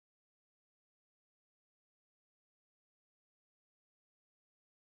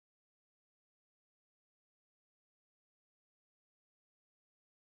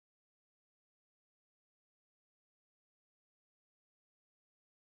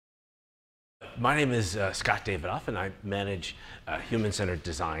My name is Scott Davidoff, and I manage human-centered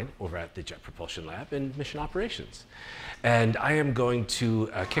design over at the Jet Propulsion Lab in Mission Operations. And I am going to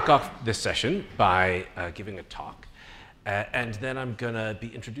kick off this session by giving a talk, and then I'm going to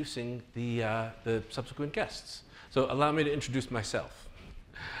be introducing the subsequent guests. So allow me to introduce myself.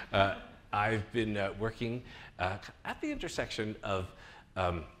 I've been working at the intersection of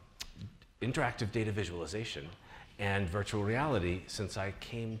interactive data visualization and virtual reality since I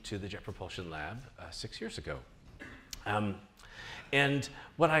came to the Jet Propulsion Lab 6 years ago. And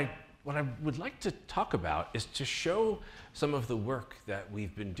what I would like to talk about is to show some of the work that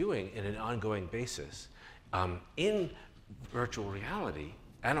we've been doing in an ongoing basis in virtual reality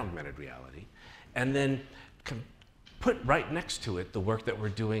and augmented reality, and then put right next to it the work that we're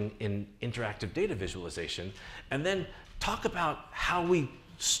doing in interactive data visualization, and then talk about how we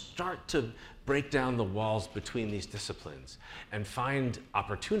start to break down the walls between these disciplines and find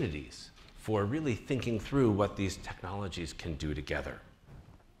opportunities for really thinking through what these technologies can do together.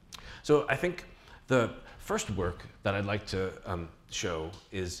 So I think the first work that I'd like to show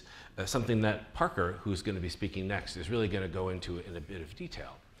is something that Parker, who's going to be speaking next, is really going to go into in a bit of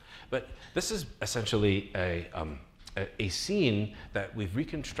detail. But this is essentially a scene that we've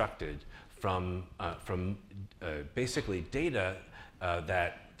reconstructed from basically data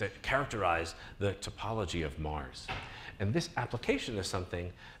that characterize the topology of Mars. And this application is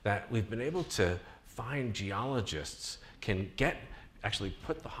something that we've been able to find geologists can actually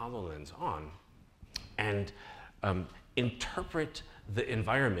put the HoloLens on and interpret the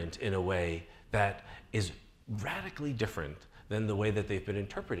environment in a way that is radically different than the way that they've been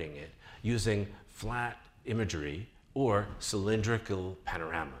interpreting it using flat imagery or cylindrical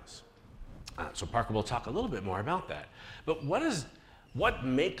panoramas. So Parker will talk a little bit more about that. But what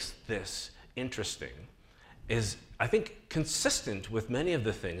makes this interesting is, I think, consistent with many of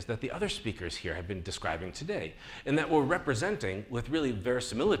the things that the other speakers here have been describing today, in that we're representing, with really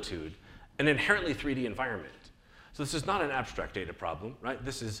verisimilitude, an inherently 3D environment. So this is not an abstract data problem, right?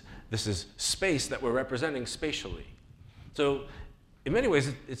 This is space that we're representing spatially. So in many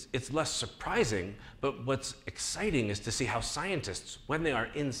ways, it's less surprising, but what's exciting is to see how scientists, when they are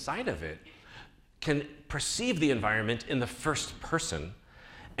inside of it, can perceive the environment in the first person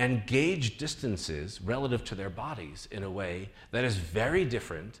and gauge distances relative to their bodies in a way that is very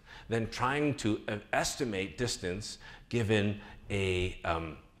different than trying to estimate distance given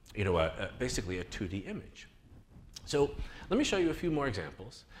basically a 2D image. So let me show you a few more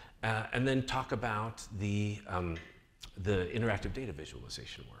examples and then talk about the interactive data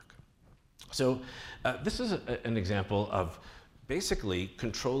visualization work. So this is an example of basically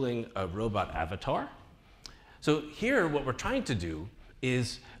controlling a robot avatar. So here, what we're trying to do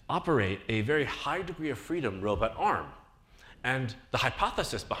is operate a very high degree of freedom robot arm. And the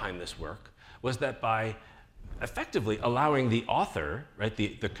hypothesis behind this work was that by effectively allowing the author, right,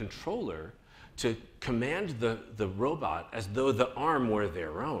 the controller, to command the robot as though the arm were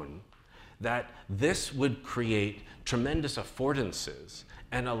their own, that this would create tremendous affordances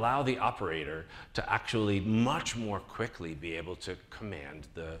and allow the operator to actually much more quickly be able to command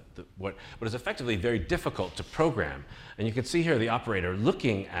what is effectively very difficult to program. And you can see here the operator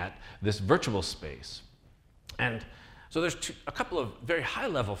looking at this virtual space. And so there's a couple of very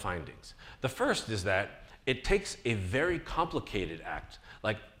high-level findings. The first is that it takes a very complicated act,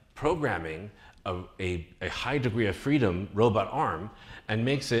 like programming a high degree of freedom robot arm, and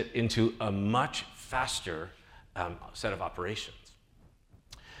makes it into a much faster set of operations.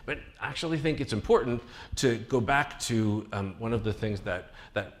 But I actually think it's important to go back to one of the things that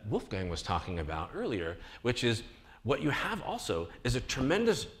Wolfgang was talking about earlier, which is what you have also is a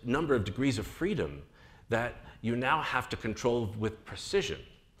tremendous number of degrees of freedom that you now have to control with precision.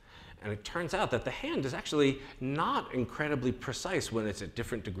 And it turns out that the hand is actually not incredibly precise when it's at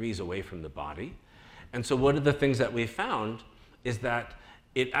different degrees away from the body. And so one of the things that we found is that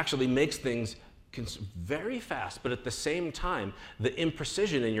it actually makes things very fast, but at the same time, the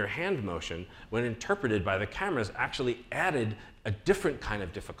imprecision in your hand motion, when interpreted by the cameras, actually added a different kind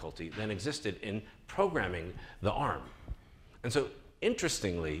of difficulty than existed in programming the arm. And so,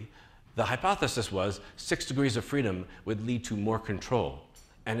 interestingly, the hypothesis was 6 degrees of freedom would lead to more control.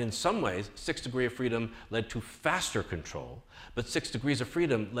 And in some ways, 6 degrees of freedom led to faster control, but 6 degrees of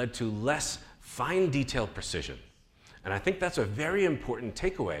freedom led to less fine detailed precision. And I think that's a very important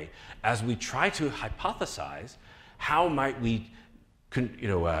takeaway as we try to hypothesize how might we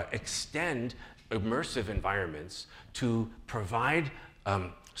extend immersive environments to provide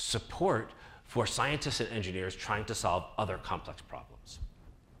support for scientists and engineers trying to solve other complex problems.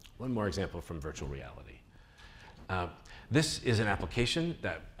 One more example from virtual reality. this is an application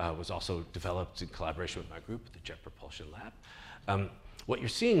that was also developed in collaboration with my group, the Jet Propulsion Lab. What you're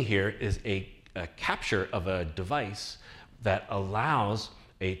seeing here is a capture of a device that allows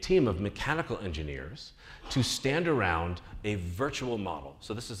a team of mechanical engineers to stand around a virtual model.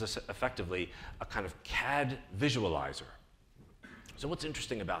 So this is effectively a kind of CAD visualizer. So what's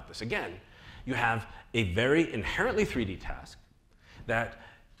interesting about this? Again, you have a very inherently 3D task that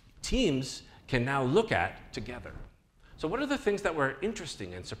teams can now look at together. So one of the things that were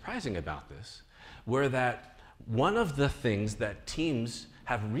interesting and surprising about this were that one of the things that teams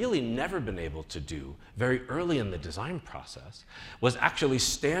have really never been able to do very early in the design process was actually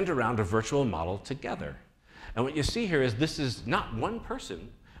stand around a virtual model together. And what you see here is this is not one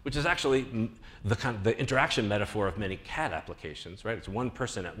person, which is actually the interaction metaphor of many CAD applications, right? It's one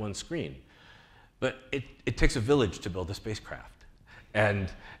person at one screen. But it takes a village to build a spacecraft.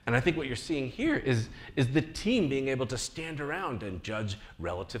 And I think what you're seeing here is the team being able to stand around and judge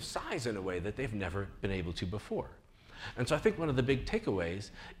relative size in a way that they've never been able to before. And so I think one of the big takeaways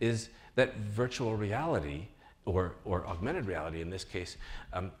is that virtual reality, or augmented reality in this case,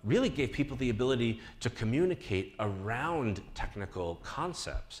 really gave people the ability to communicate around technical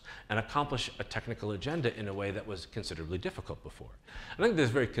concepts and accomplish a technical agenda in a way that was considerably difficult before. I think this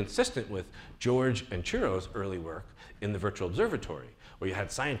is very consistent with George and Chiro's early work in the virtual observatory, where you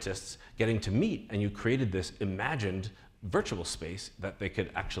had scientists getting to meet and you created this imagined virtual space that they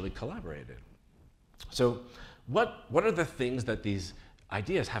could actually collaborate in. So what are the things that these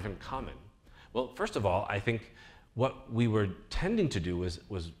ideas have in common? Well, first of all, I think what we were tending to do was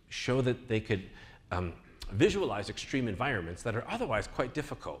show that they could visualize extreme environments that are otherwise quite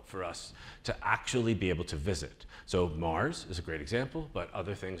difficult for us to actually be able to visit. So Mars is a great example, but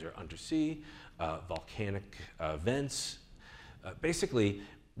other things are undersea, volcanic vents. Basically,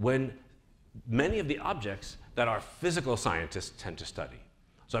 when many of the objects that our physical scientists tend to study.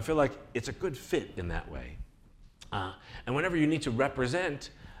 So I feel like it's a good fit in that way. And whenever you need to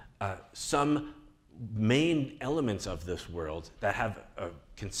represent some main elements of this world that have a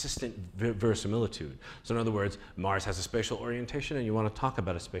consistent verisimilitude. So in other words, Mars has a spatial orientation and you want to talk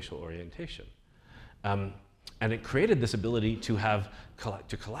about a spatial orientation. And it created this ability to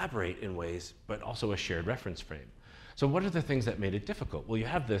collaborate in ways, but also a shared reference frame. So what are the things that made it difficult? Well, you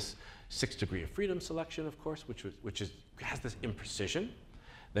have this 6 degree of freedom selection, of course, which has this imprecision.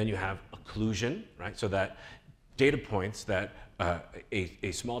 Then you have occlusion, right? So that data points that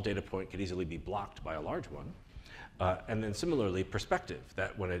a small data point could easily be blocked by a large one. And then similarly, perspective,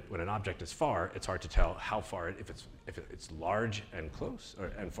 that when an object is far, it's hard to tell how far, if it's large and close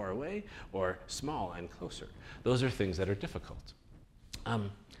and far away, or small and closer. Those are things that are difficult.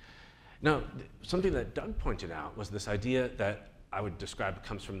 Now, something that Doug pointed out was this idea that I would describe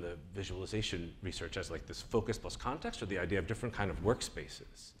comes from the visualization research as like this focus plus context, or the idea of different kind of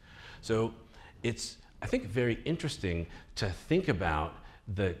workspaces. So it's, I think, very interesting to think about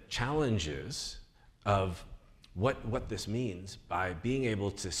the challenges of what this means by being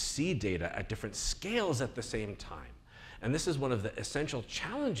able to see data at different scales at the same time. And this is one of the essential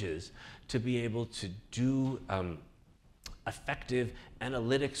challenges to be able to do effective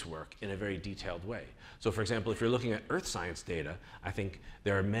analytics work in a very detailed way. So for example, if you're looking at earth science data, I think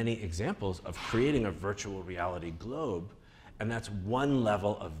there are many examples of creating a virtual reality globe, and that's one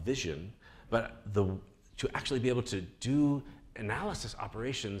level of vision, but to actually be able to do analysis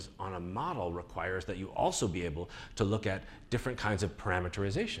operations on a model requires that you also be able to look at different kinds of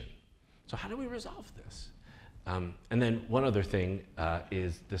parameterization. So how do we resolve this? And then one other thing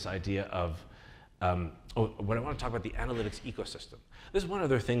is this idea of, what I want to talk about, the analytics ecosystem. This is one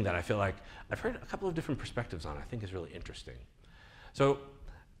other thing that I feel like I've heard a couple of different perspectives on, I think is really interesting. So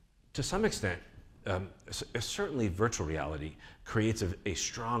to some extent, certainly virtual reality creates a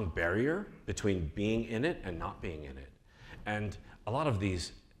strong barrier between being in it and not being in it. And a lot of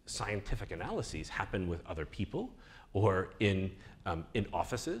these scientific analyses happen with other people or in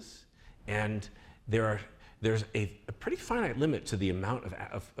offices, and there's a pretty finite limit to the amount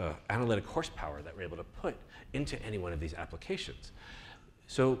of analytic horsepower that we're able to put into any one of these applications.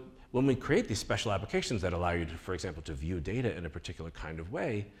 So when we create these special applications that allow you to, for example, to view data in a particular kind of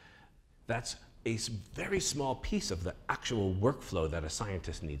way, that's a very small piece of the actual workflow that a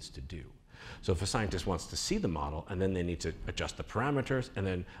scientist needs to do. So if a scientist wants to see the model, and then they need to adjust the parameters, and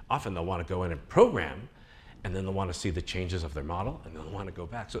then often they'll want to go in and program, and then they'll want to see the changes of their model, and they'll want to go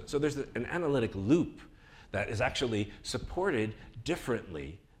back. So there's an analytic loop that is actually supported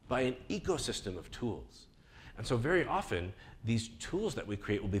differently by an ecosystem of tools. And so very often, these tools that we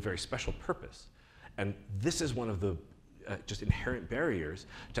create will be very special purpose. And this is one of the just inherent barriers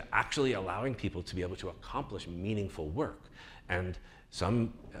to actually allowing people to be able to accomplish meaningful work. And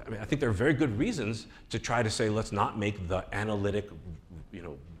I think there are very good reasons to try to say, let's not make the analytic,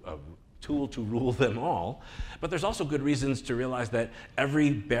 tool to rule them all. But there's also good reasons to realize that every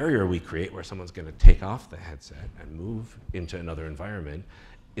barrier we create where someone's going to take off the headset and move into another environment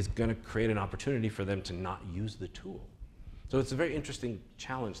is going to create an opportunity for them to not use the tool. So it's a very interesting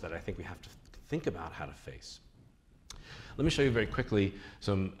challenge that I think we have to think about how to face. Let me show you very quickly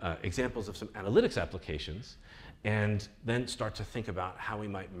some examples of some analytics applications, and then start to think about how we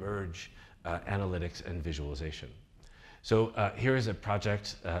might merge analytics and visualization. So here is a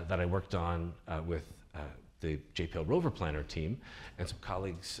project that I worked on with the JPL rover planner team and some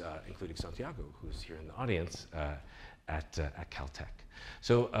colleagues, including Santiago, who's here in the audience at Caltech.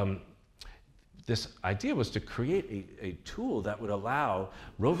 So this idea was to create a tool that would allow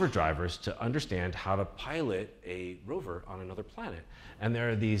rover drivers to understand how to pilot a rover on another planet. And there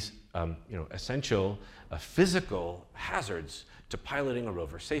are these essential physical hazards to piloting a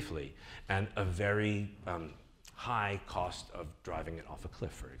rover safely, and a very high cost of driving it off a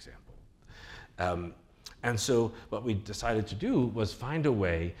cliff, for example. And so what we decided to do was find a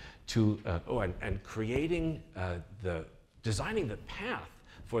way to, designing the path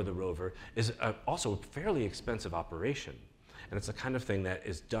for the rover is also a fairly expensive operation. And it's the kind of thing that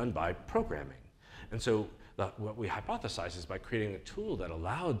is done by programming. And so what we hypothesized is by creating a tool that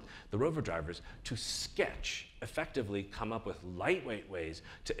allowed the rover drivers to effectively come up with lightweight ways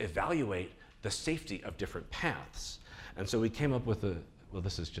to evaluate the safety of different paths. And so we came up with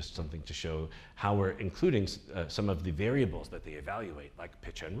this is just something to show how we're including some of the variables that they evaluate, like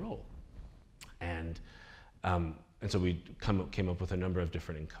pitch and roll. And so we came up with a number of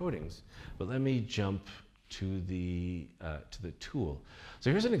different encodings. But let me jump to the tool.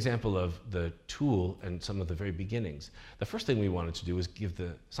 So here's an example of the tool and some of the very beginnings. The first thing we wanted to do was give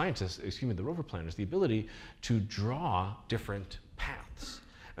the scientists, the rover planners, the ability to draw different paths.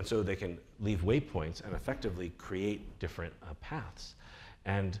 And so they can leave waypoints and effectively create different paths.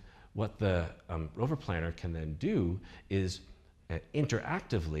 And what the rover planner can then do is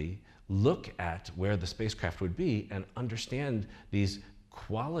interactively look at where the spacecraft would be and understand these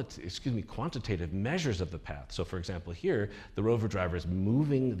quantitative measures of the path. So for example, here, the rover driver is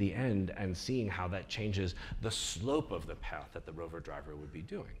moving the end and seeing how that changes the slope of the path that the rover driver would be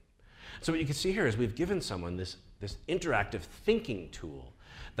doing. So what you can see here is we've given someone this interactive thinking tool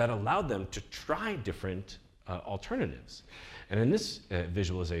that allowed them to try different alternatives. And in this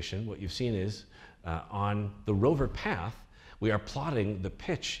visualization, what you've seen is on the rover path, we are plotting the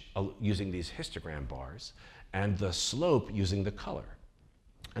pitch using these histogram bars and the slope using the color.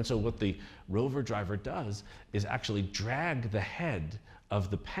 And so what the rover driver does is actually drag the head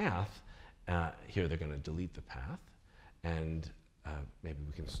of the path. Here they're going to delete the path, and maybe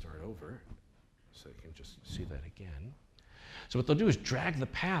we can start over so you can just see that again. So what they'll do is drag the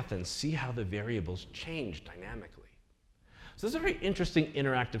path and see how the variables change dynamically. So this is a very interesting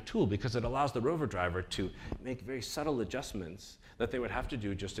interactive tool because it allows the rover driver to make very subtle adjustments that they would have to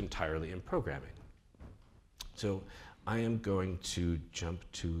do just entirely in programming. So I am going to jump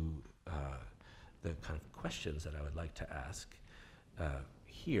to the kind of questions that I would like to ask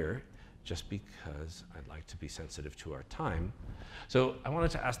here, just because I'd like to be sensitive to our time. So I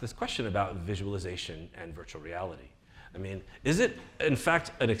wanted to ask this question about visualization and virtual reality. I mean, is it in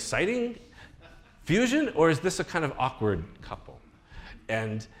fact an exciting fusion, or is this a kind of awkward couple?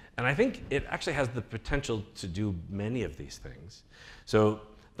 And I think it actually has the potential to do many of these things. So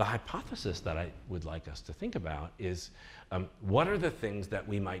the hypothesis that I would like us to think about is what are the things that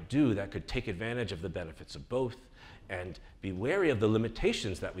we might do that could take advantage of the benefits of both and be wary of the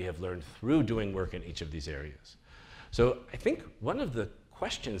limitations that we have learned through doing work in each of these areas. So I think one of the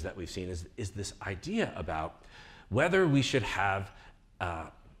questions that we've seen is this idea about whether we should have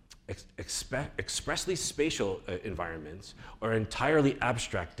expressly spatial environments or entirely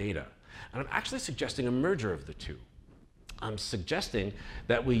abstract data. And I'm actually suggesting a merger of the two. I'm suggesting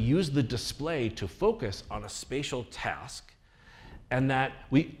that we use the display to focus on a spatial task, and that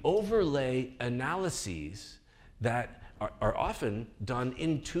we overlay analyses that are often done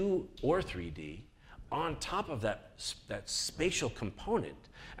in 2 or 3D on top of that spatial component.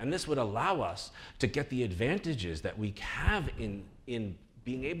 And this would allow us to get the advantages that we have in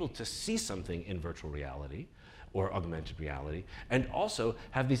being able to see something in virtual reality or augmented reality, and also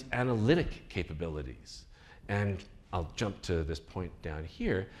have these analytic capabilities. And I'll jump to this point down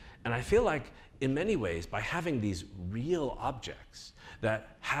here. And I feel like in many ways, by having these real objects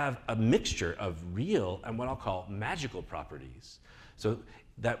that have a mixture of real and what I'll call magical properties, So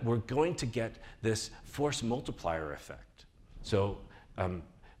that we're going to get this force multiplier effect. So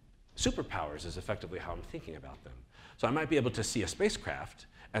superpowers is effectively how I'm thinking about them. So I might be able to see a spacecraft,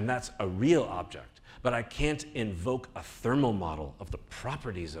 and that's a real object, but I can't invoke a thermal model of the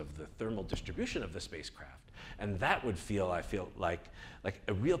properties of the thermal distribution of the spacecraft. And that would feel, I feel, like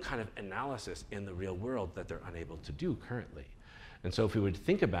a real kind of analysis in the real world that they're unable to do currently. And so if we would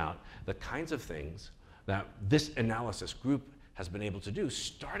think about the kinds of things that this analysis group has been able to do,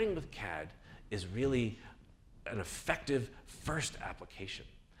 starting with CAD is really an effective first application.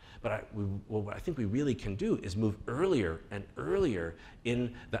 But what I think we really can do is move earlier and earlier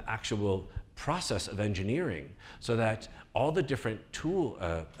in the actual process of engineering so that all the different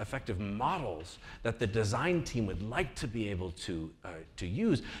effective models that the design team would like to be able to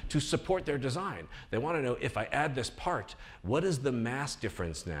use to support their design. They want to know, if I add this part, what is the mass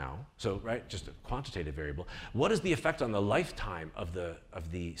difference now? So, right, just a quantitative variable. What is the effect on the lifetime of the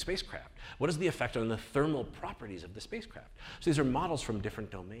spacecraft? What is the effect on the thermal properties of the spacecraft? So these are models from different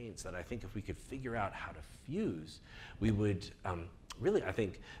domains that I think if we could figure out how to fuse, we would really, I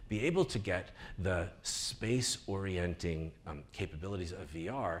think, be able to get the space-orienting capabilities of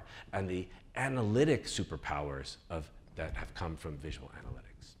VR and the analytic superpowers that have come from visual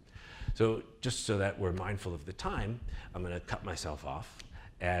analytics. So just so that we're mindful of the time, I'm going to cut myself off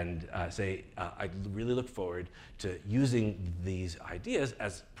and say I really look forward to using these ideas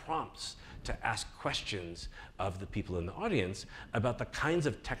as prompts to ask questions of the people in the audience about the kinds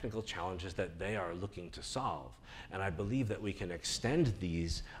of technical challenges that they are looking to solve. And I believe that we can extend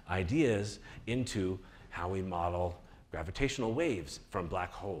these ideas into how we model gravitational waves from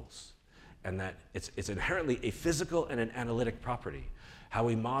black holes. And that it's inherently a physical and an analytic property. How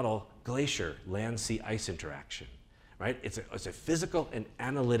we model glacier land-sea ice interaction. Right? It's a physical and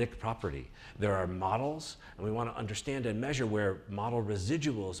analytic property. There are models, and we want to understand and measure where model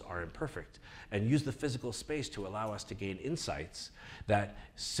residuals are imperfect, and use the physical space to allow us to gain insights that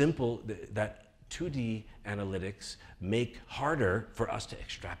 2D analytics make harder for us to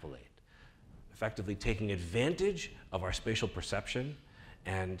extrapolate, effectively taking advantage of our spatial perception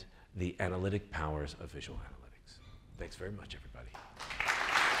and the analytic powers of visual analytics. Thanks very much, everybody.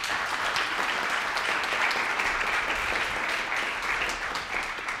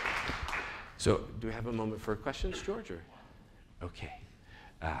 So do we have a moment for questions, George? Or? Okay.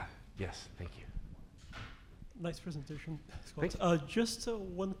 Yes, thank you. Nice presentation, Scott. Just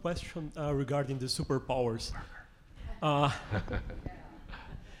one question regarding the superpowers.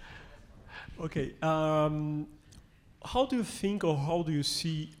 Okay. How do you think, or how do you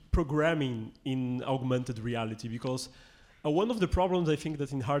see programming in augmented reality? Because one of the problems I think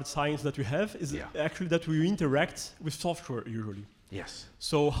that in hard science that we have is actually that we interact with software usually. Yes.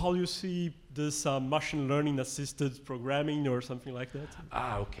 So how do you see this machine learning assisted programming or something like that?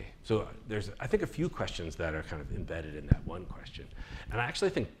 Okay. So there's, I think, a few questions that are kind of embedded in that one question. And I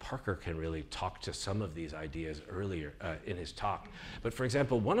actually think Parker can really talk to some of these ideas earlier in his talk. But for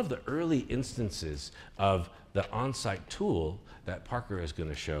example, one of the early instances of the on-site tool that Parker is going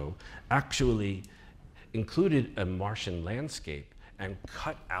to show actually included a Martian landscape and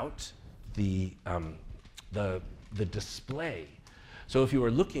cut out the display. So if you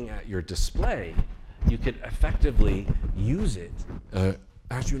were looking at your display, you could effectively use it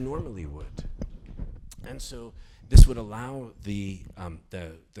as you normally would. And so this would allow the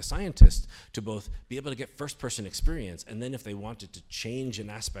scientist to both be able to get first-person experience, and then if they wanted to change an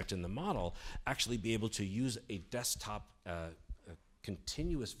aspect in the model, actually be able to use a desktop a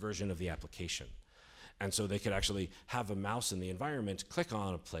continuous version of the application. And so they could actually have a mouse in the environment, click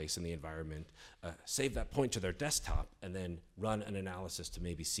on a place in the environment, save that point to their desktop, and then run an analysis to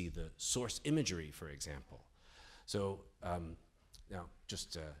maybe see the source imagery, for example. So now,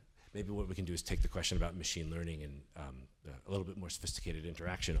 just maybe what we can do is take the question about machine learning and a little bit more sophisticated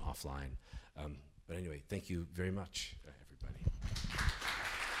interaction offline. But anyway, thank you very much, everybody.